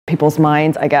people's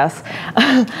minds, I guess,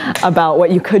 about what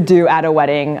you could do at a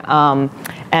wedding.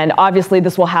 And obviously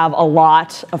this will have a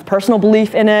lot of personal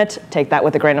belief in it. Take that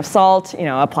with a grain of salt,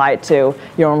 apply it to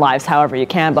your own lives however you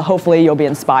can, but hopefully you'll be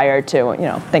inspired to,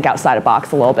 think outside the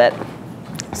box a little bit.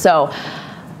 So,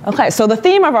 okay, so the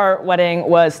theme of our wedding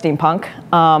was steampunk,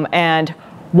 and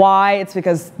why? It's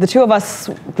because the two of us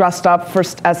dressed up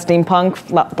as steampunk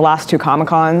the last two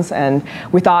Comic-Cons, and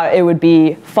we thought it would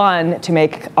be fun to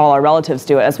make all our relatives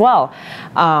do it as well.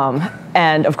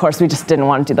 And of course, we just didn't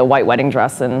want to do the white wedding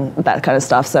dress and that kind of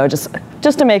stuff, so just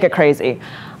to make it crazy.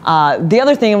 The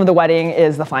other theme of the wedding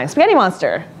is the Flying Spaghetti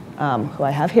Monster, who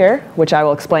I have here, which I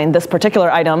will explain this particular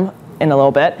item in a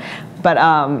little bit. But,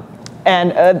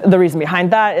 the reason behind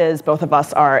that is both of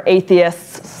us are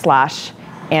atheists /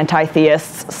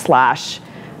 anti-theists /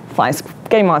 Flying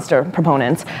Spaghetti Monster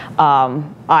proponents.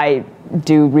 I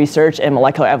do research in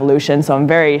molecular evolution, so I'm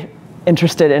very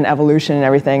interested in evolution and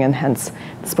everything, and hence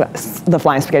the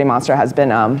Flying Spaghetti Monster has been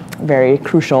very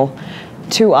crucial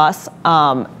to us.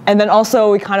 And then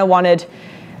also we kind of wanted,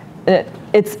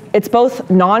 it's both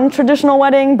non-traditional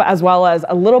wedding, but as well as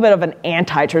a little bit of an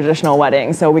anti-traditional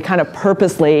wedding. So we kind of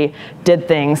purposely did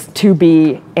things to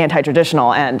be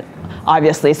anti-traditional, and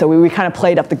obviously, so we kind of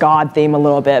played up the God theme a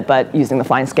little bit, but using the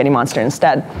Flying Spaghetti Monster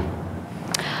instead.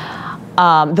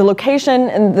 The location,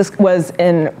 and this was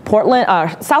in Portland,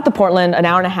 south of Portland, an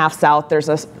hour and a half south. There's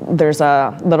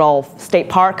a little state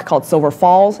park called Silver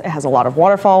Falls. It has a lot of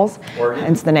waterfalls. Oregon?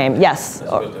 Hence the name. Yes.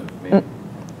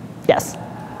 Yes.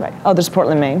 Right. Oh, there's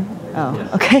Portland, Maine. Oh,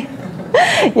 yes. Okay.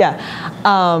 Yeah.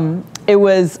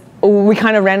 We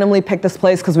kind of randomly picked this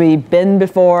place because we'd been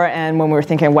before, and when we were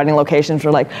thinking of wedding locations, we're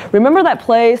like, remember that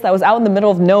place that was out in the middle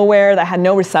of nowhere that had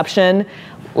no reception?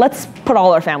 Let's put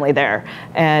all our family there,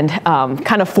 and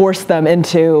kind of force them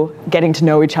into getting to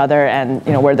know each other, and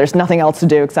where there's nothing else to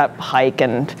do except hike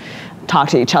and talk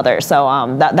to each other. So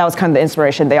that was kind of the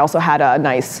inspiration. They also had a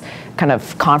nice kind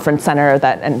of conference center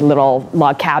and little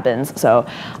log cabins, so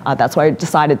that's why I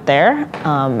decided there,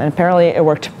 and apparently it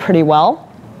worked pretty well.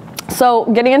 So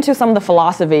getting into some of the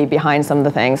philosophy behind some of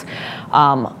the things,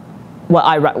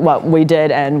 what we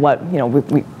did and what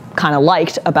we kind of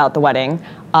liked about the wedding.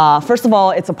 First of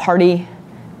all, it's a party.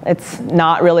 It's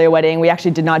not really a wedding. We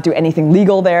actually did not do anything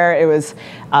legal there. It was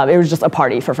just a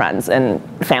party for friends and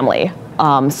family.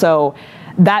 So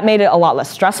that made it a lot less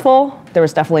stressful. There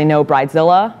was definitely no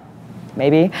bridezilla,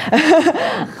 maybe.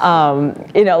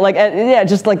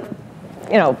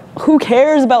 Who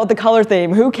cares about the color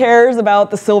theme? Who cares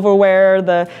about the silverware,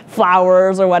 the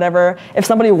flowers, or whatever? If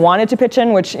somebody wanted to pitch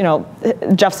in, which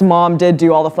Jeff's mom did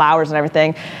do all the flowers and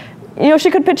everything, she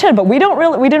could pitch in, but we didn't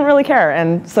really care,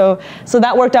 and so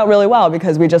that worked out really well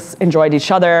because we just enjoyed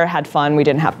each other, had fun. We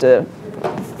didn't have to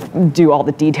do all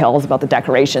the details about the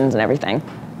decorations and everything.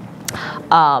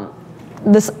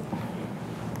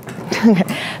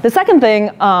 The second thing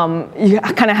you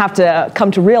kind of have to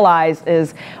come to realize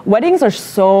is weddings are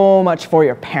so much for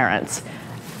your parents,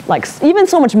 like even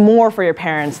so much more for your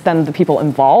parents than the people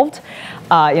involved.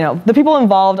 The people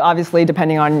involved, obviously,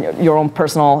 depending on your own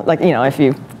personal, if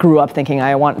you grew up thinking,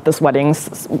 I want this wedding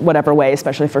whatever way,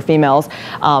 especially for females,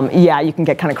 yeah, you can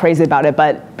get kind of crazy about it,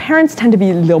 but parents tend to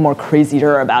be a little more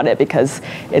crazier about it because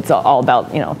it's all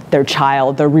about, their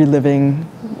child, they're reliving,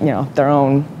 their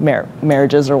own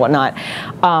marriages or whatnot.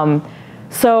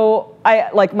 So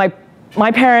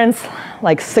my parents,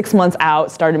 6 months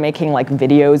out, started making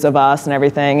videos of us and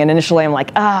everything. And initially I'm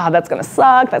like, that's gonna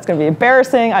suck. That's gonna be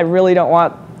embarrassing. I really don't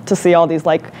want to see all these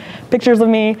pictures of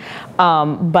me.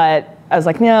 But I was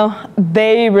like, no,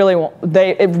 they really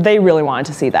wanted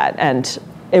to see that. And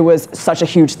it was such a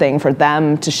huge thing for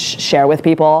them to share with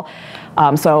people.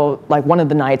 So one of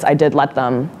the nights I did let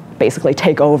them basically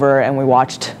take over, and we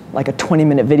watched a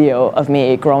 20-minute video of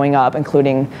me growing up,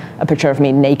 including a picture of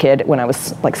me naked when I was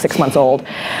 6 months old.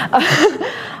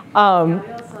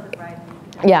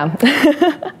 Yeah.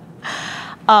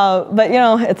 But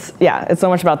it's so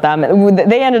much about them.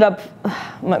 They ended up,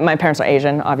 my parents are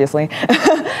Asian, obviously,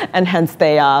 and hence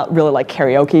they really like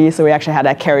karaoke. So we actually had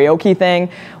a karaoke thing,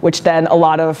 which then a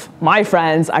lot of my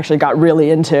friends actually got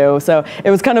really into. So it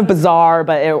was kind of bizarre,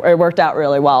 but it worked out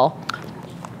really well.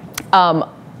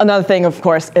 Another thing, of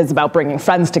course, is about bringing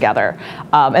friends together.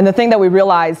 And the thing that we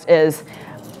realized is,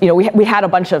 we had a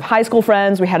bunch of high school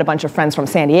friends. We had a bunch of friends from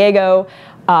San Diego.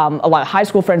 A lot of high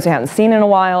school friends we hadn't seen in a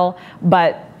while.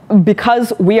 But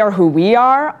because we are who we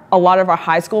are, a lot of our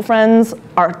high school friends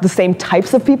are the same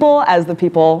types of people as the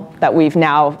people that we've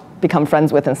now become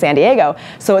friends with in San Diego.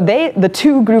 So the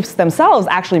two groups themselves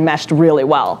actually meshed really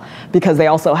well because they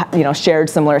also shared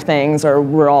similar things, or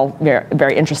were all very,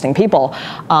 very interesting people.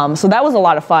 So that was a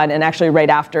lot of fun, and actually right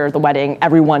after the wedding,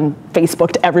 everyone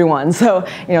Facebooked everyone. So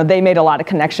they made a lot of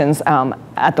connections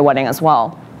at the wedding as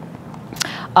well.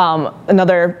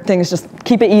 Another thing is just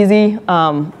keep it easy.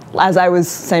 As I was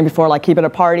saying before, like keep it a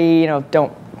party,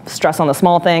 don't stress on the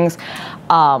small things.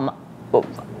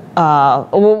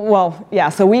 Well, yeah,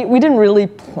 so we didn't really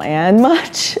plan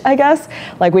much, I guess.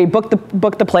 Like we booked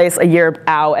the place a year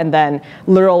out, and then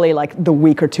literally like the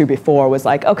week or two before was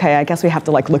like, okay, I guess we have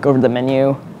to like look over the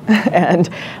menu and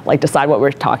like decide what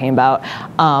we're talking about.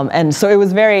 And so it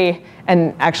was very,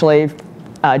 and actually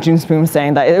June Spoon was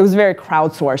saying that it was very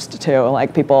crowdsourced too.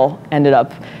 Like people ended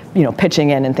up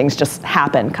pitching in, and things just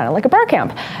happened, kind of like a bar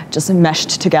camp, just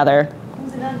meshed together. It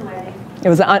was an unwedding. It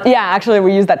was yeah, actually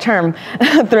we used that term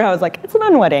through. I was like, it's an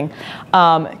unwedding.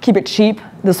 Keep it cheap.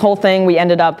 This whole thing, we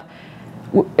ended up,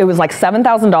 it was like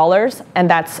 $7,000, and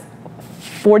that's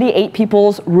 48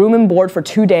 people's room and board for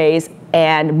 2 days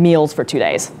and meals for 2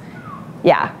 days.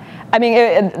 Yeah. I mean,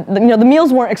 the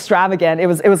meals weren't extravagant. It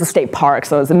was a state park,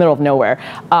 so it was in the middle of nowhere.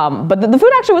 But the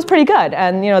food actually was pretty good,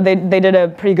 and they did a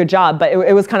pretty good job. But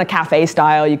it was kind of cafe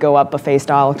style. You go up buffet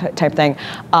style type thing.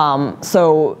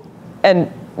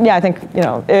 Yeah, I think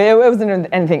it wasn't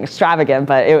anything extravagant,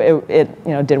 but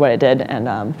it did what it did,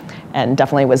 and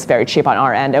definitely was very cheap on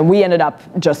our end. And we ended up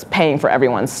just paying for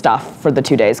everyone's stuff for the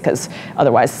 2 days, because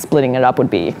otherwise splitting it up would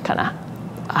be kind of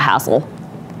a hassle.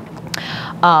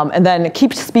 And then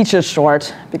keep speeches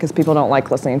short, because people don't like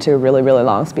listening to really, really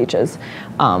long speeches,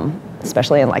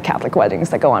 especially in like Catholic weddings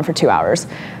that go on for 2 hours.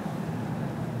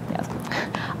 Yes.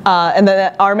 And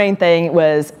then our main thing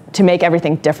was to make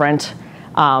everything different,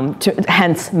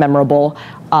 hence memorable,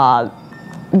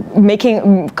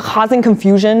 causing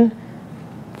confusion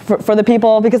for the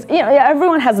people, because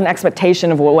everyone has an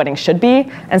expectation of what a wedding should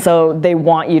be, and so they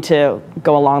want you to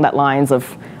go along that lines of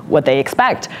what they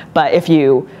expect. But if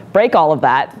you break all of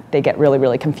that, they get really,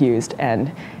 really confused,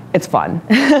 and it's fun.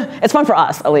 It's fun for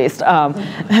us, at least.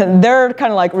 They're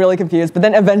kind of like really confused, but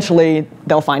then eventually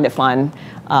they'll find it fun,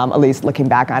 at least looking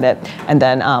back at it. And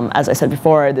then, as I said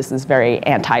before, this is very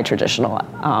anti-traditional,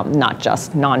 not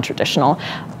just non-traditional.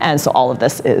 And so all of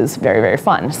this is very, very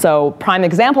fun. So prime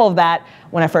example of that,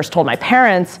 when I first told my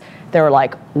parents, they were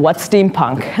like, what's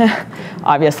steampunk?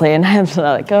 Obviously, and I'm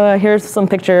like, oh, here's some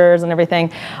pictures and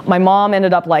everything. My mom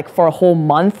ended up like for a whole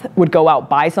month would go out,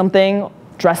 buy something,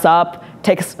 dress up,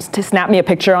 snap me a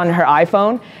picture on her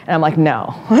iPhone, and I'm like,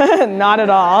 no, not at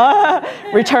all.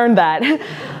 Return that.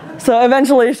 So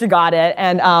eventually she got it,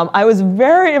 and I was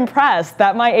very impressed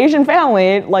that my Asian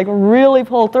family like really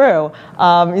pulled through.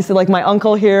 You see like my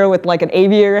uncle here with like an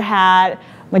aviator hat,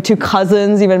 my two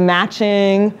cousins even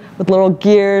matching with little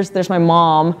gears. There's my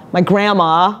mom, my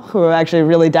grandma, who actually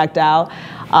really decked out,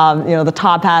 the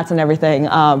top hats and everything.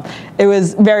 It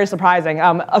was very surprising.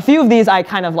 A few of these I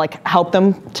kind of like helped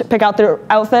them to pick out their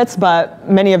outfits, but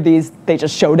many of these they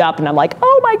just showed up, and I'm like,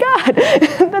 oh my God,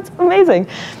 that's amazing.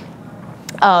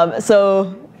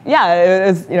 So yeah, it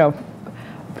was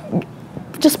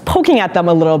just poking at them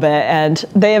a little bit, and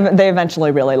they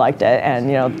eventually really liked it, and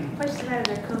Pushed them out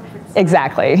of their comfort zone.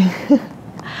 Exactly.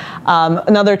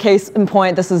 Another case in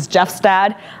point, this is Jeff's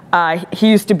dad. He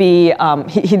used to be,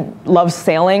 he loves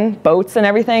sailing boats and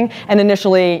everything, and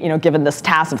initially, given this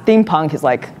task of theme punk, he's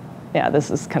like, yeah,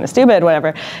 this is kind of stupid,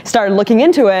 whatever. Started looking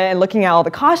into it and looking at all the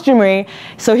costumery,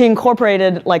 so he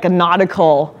incorporated like a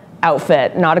nautical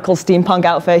outfit, nautical steampunk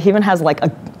outfit. He even has like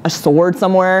a sword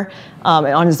somewhere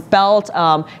on his belt.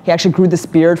 He actually grew this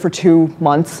beard for 2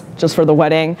 months just for the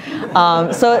wedding.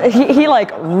 So he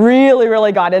like really,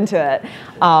 really got into it,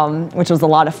 which was a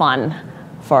lot of fun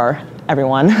for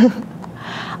everyone.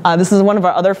 This is one of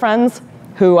our other friends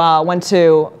who went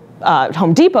to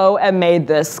Home Depot and made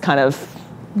this kind of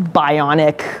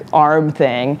bionic arm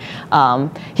thing.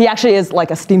 He actually is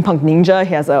like a steampunk ninja.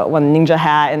 He has one ninja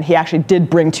hat, and he actually did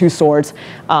bring 2 swords.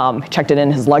 Checked it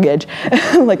in his luggage,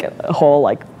 like a whole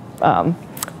like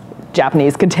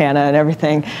Japanese katana and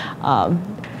everything.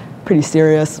 Pretty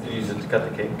serious. Did you use it to cut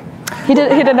the cake? He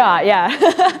did not, yeah.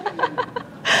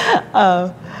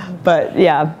 But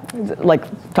yeah, like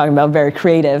talking about very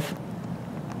creative.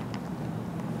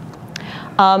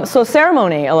 So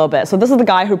ceremony a little bit. So this is the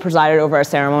guy who presided over our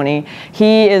ceremony.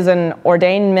 He is an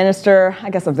ordained minister,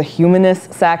 I guess, of the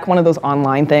Humanist sect, one of those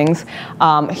online things.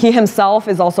 He himself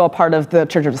is also a part of the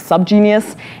Church of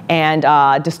Subgenius and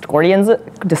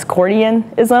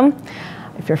Discordianism,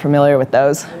 if you're familiar with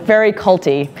those. Very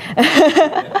culty.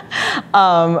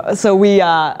 So we,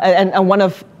 and one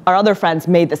of our other friends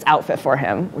made this outfit for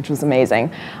him, which was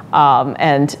amazing.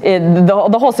 And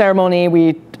the whole ceremony,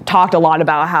 we talked a lot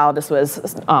about how this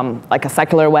was like a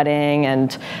secular wedding,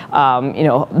 and you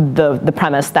know, the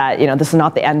premise that, you know, this is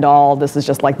not the end all. This is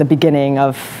just like the beginning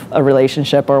of a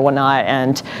relationship or whatnot.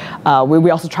 And we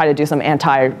also try to do some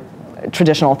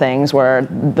traditional things where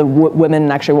the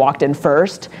women actually walked in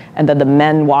first, and then the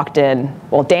men walked in,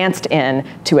 well, danced in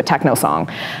to a techno song.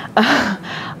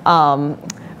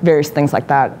 Various things like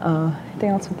that. Anything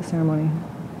else with the ceremony?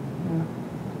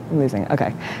 I'm losing it.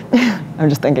 Okay. I'm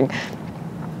just thinking.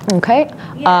 Okay.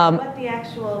 Yeah, what the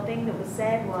actual thing that was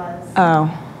said was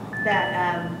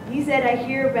that he said, I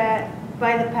hereby,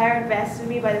 by the power invested in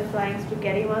me by the flying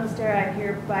spaghetti monster, I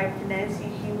hereby pronounce you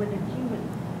human and human.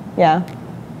 Yeah.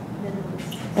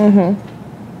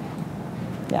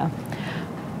 Yeah.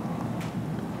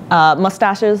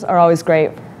 Mustaches are always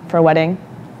great for a wedding.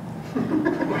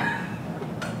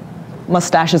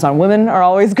 Mustaches on women are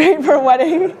always great for a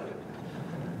wedding.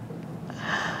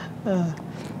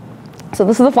 So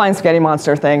this is the flying spaghetti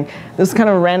monster thing. This is kind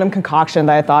of a random concoction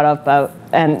that I thought of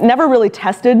and never really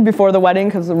tested before the wedding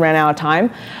because we ran out of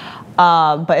time.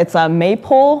 But it's a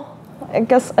maypole, I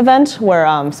guess, event where,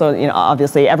 so, you know,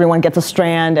 obviously everyone gets a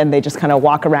strand and they just kind of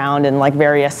walk around in like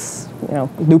various, you know,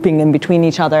 looping in between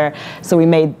each other. So we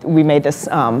made this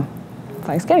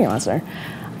flying spaghetti monster.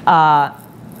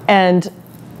 And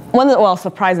one of the, well,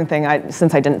 surprising thing,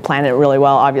 since I didn't plan it really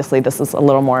well, obviously this is a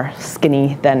little more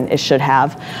skinny than it should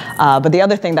have. But the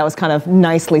other thing that was kind of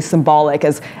nicely symbolic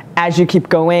is as you keep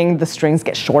going, the strings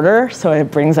get shorter, so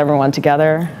it brings everyone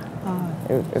together.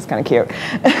 It was kind of cute.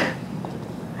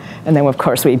 And then, of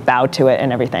course, we bowed to it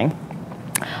and everything.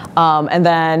 And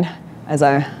then,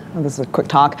 this is a quick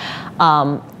talk,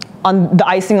 on the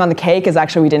icing on the cake is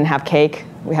actually we didn't have cake.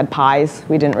 We had pies.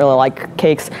 We didn't really like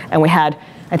cakes. And we had,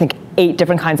 I think, 8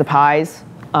 different kinds of pies.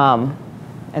 And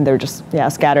they were just, yeah,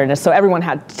 scattered. So everyone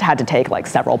had to take like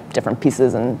several different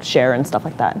pieces and share and stuff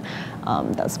like that.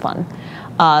 That was fun.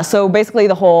 So basically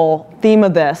the whole theme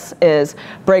of this is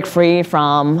break free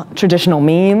from traditional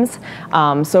memes.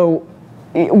 So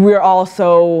we're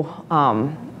also,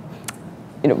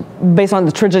 you know, based on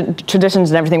the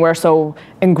traditions and everything, we're so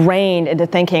ingrained into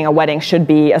thinking a wedding should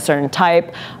be a certain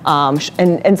type. And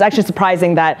it's actually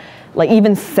surprising that like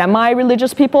even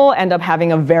semi-religious people end up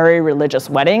having a very religious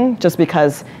wedding just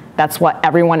because that's what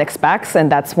everyone expects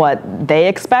and that's what they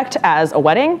expect as a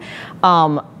wedding.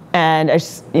 And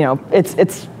it's, you know,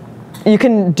 it's you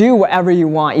can do whatever you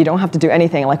want. You don't have to do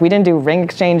anything. Like we didn't do ring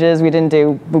exchanges, we didn't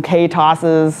do bouquet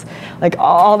tosses. Like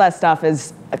all that stuff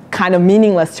is kind of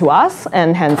meaningless to us,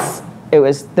 and hence there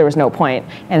was no point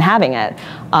in having it.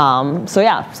 So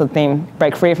yeah, so the theme,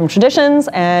 break free from traditions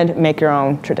and make your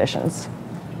own traditions.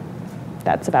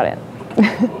 That's about it.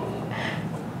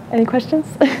 Any questions?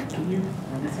 Can you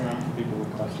run this around for people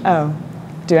with questions? Oh,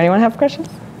 do anyone have questions?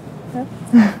 No?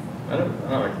 I don't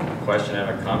have a question, I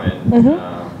have a comment.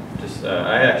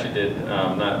 I actually did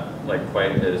not like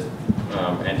quite as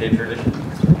anti-tradition.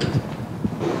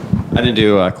 I didn't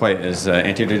do quite as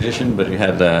anti-tradition, but we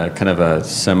had kind of a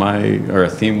semi or a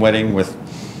theme wedding with.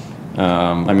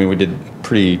 I mean, we did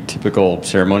pretty typical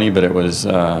ceremony, but it was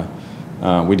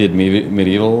we did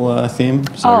medieval theme,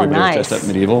 so everybody was dressed up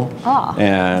medieval,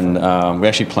 and we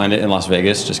actually planned it in Las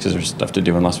Vegas just because there's stuff to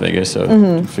do in Las Vegas, so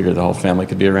we figured the whole family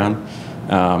could be around.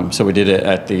 So we did it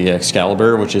at the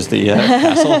Excalibur, which is the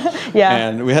castle. Yeah.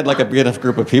 And we had like a big enough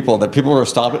group of people that people were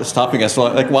stopping us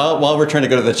like while we're trying to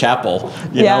go to the chapel,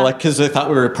 you know, like because they thought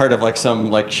we were part of like some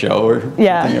like show or something.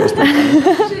 It was pretty funny.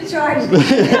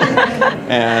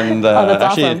 And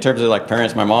actually, awesome. in terms of like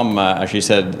parents, my mom actually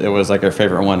said it was like her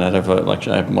favorite one out of like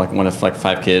I'm like one of like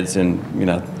 5 kids, and you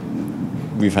know,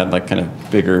 we've had like kind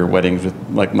of bigger weddings with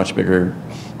like much bigger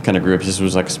kind of groups. This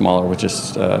was like smaller with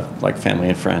just like family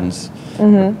and friends,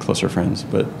 closer friends.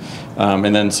 But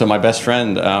and then so my best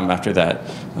friend after that,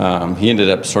 he ended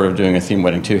up sort of doing a theme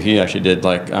wedding too. He actually did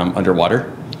like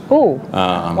underwater. Oh,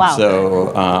 wow.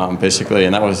 So basically,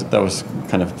 and that was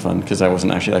kind of fun because I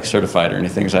wasn't actually like certified or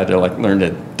anything, so I had to like learn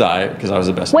to dive because I was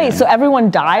the best. Wait, man. So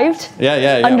everyone dived?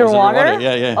 Yeah. Underwater?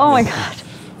 Yeah. Oh my God.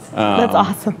 That's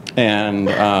awesome. And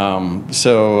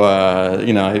so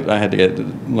you know, I had to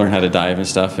learn how to dive and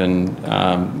stuff, and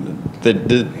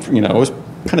you know, it was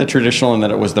kind of traditional in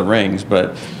that it was the rings,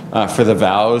 but for the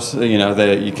vows, you know,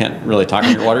 you can't really talk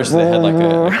underwater, so they had like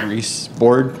a grease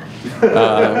board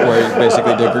where you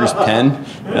basically did a grease pen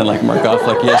and like mark off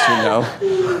like yes or no,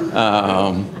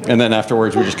 and then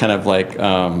afterwards we just kind of like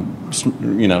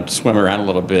you know, swim around a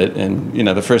little bit. And you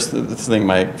know, the first thing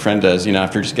my friend does, you know,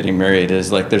 after just getting married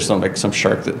is like there's some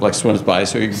shark that like swims by,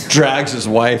 so he drags his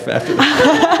wife after the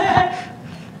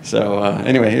So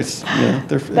anyway, it's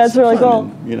That's really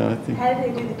cool. And, I think. How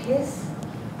did they do the kiss?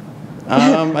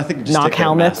 I think just Knock take the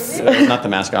helmets. mask, not the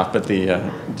mask off, but the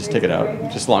just take it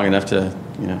out just long enough to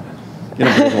get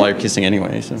a break while you're kissing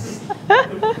anyway. So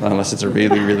unless it's a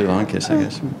really really long kiss, I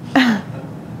guess.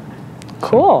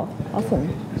 Cool. Awesome.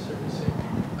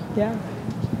 Yeah.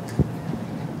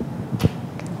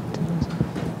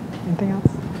 Anything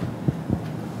else?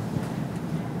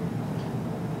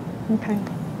 Okay.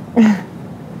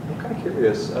 I'm kind of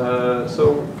curious.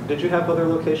 So, did you have other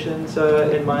locations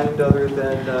in mind other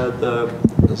than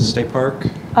the state park?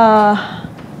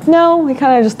 No, we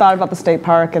kind of just thought about the state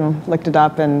park and looked it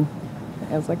up, and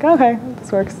I was like, okay,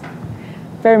 this works.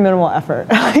 Very minimal effort,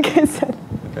 like I said.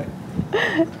 Okay.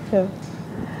 Yeah.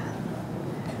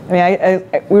 I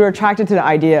mean, we were attracted to the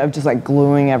idea of just like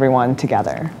gluing everyone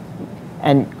together,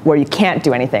 and where you can't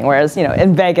do anything. Whereas,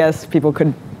 in Vegas, people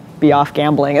could be off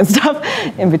gambling and stuff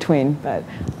in between, but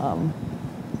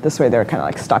this way they're kind of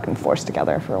like stuck and forced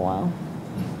together for a while.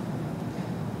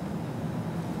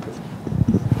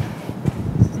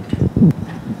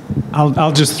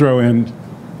 I'll just throw in,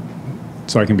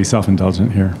 so I can be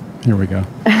self-indulgent here. Here we go.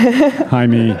 Hi,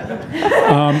 me.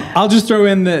 I'll just throw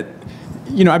in that,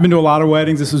 I've been to a lot of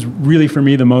weddings. This was really, for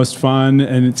me, the most fun.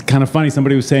 And it's kind of funny.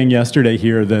 Somebody was saying yesterday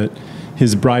here that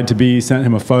his bride-to-be sent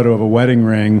him a photo of a wedding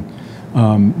ring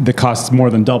that costs more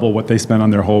than double what they spent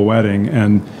on their whole wedding.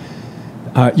 And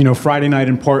Friday night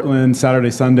in Portland,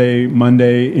 Saturday, Sunday,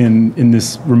 Monday in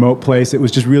this remote place. It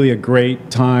was just really a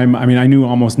great time. I mean, I knew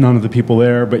almost none of the people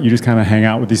there, but you just kind of hang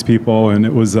out with these people. And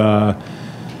it was, the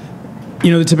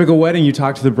typical wedding, you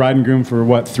talk to the bride and groom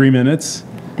for, 3 minutes?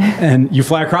 And you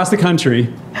fly across the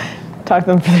country. Talk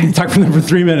to them for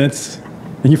 3 minutes,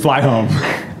 and you fly home.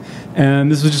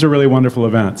 And this was just a really wonderful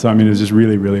event. So, I mean, it was just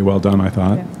really, really well done, I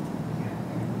thought. Yeah.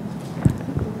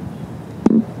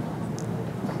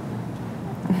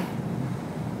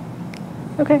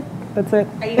 Okay, that's it.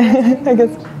 Are you guys getting I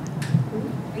guess. married?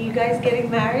 Are you guys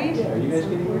getting married? Are you guys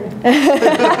getting married?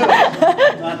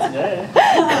 Not today.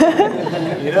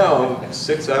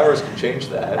 6 hours can change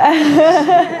that.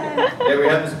 Yeah, we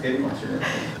have this pin monster.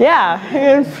 Yeah,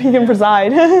 he can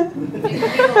preside.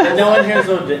 No one here is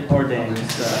ordained.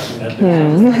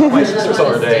 So My sister's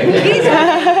ordained.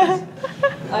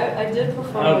 I did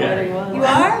perform Okay. a wedding once. You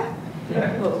are?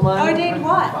 But mine- Ordained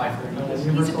what?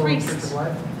 He's a priest.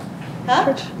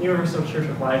 Huh? Universal Church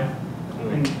of Life.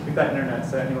 And we've got internet,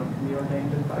 so anyone can be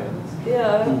ordained in 5 minutes.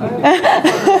 Yeah.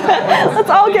 Let's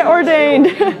all get ordained.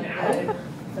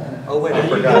 Oh wait, I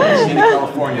forgot. In the state of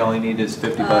California, all you need is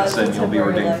 $50 and you'll be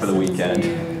ordained for the weekend.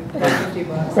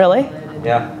 $50. Really?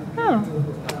 Yeah. Oh.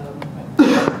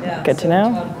 Yeah, Good to so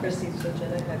know. Todd Christie's, which I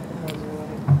think I proposed a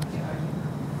wedding.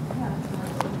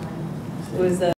 It was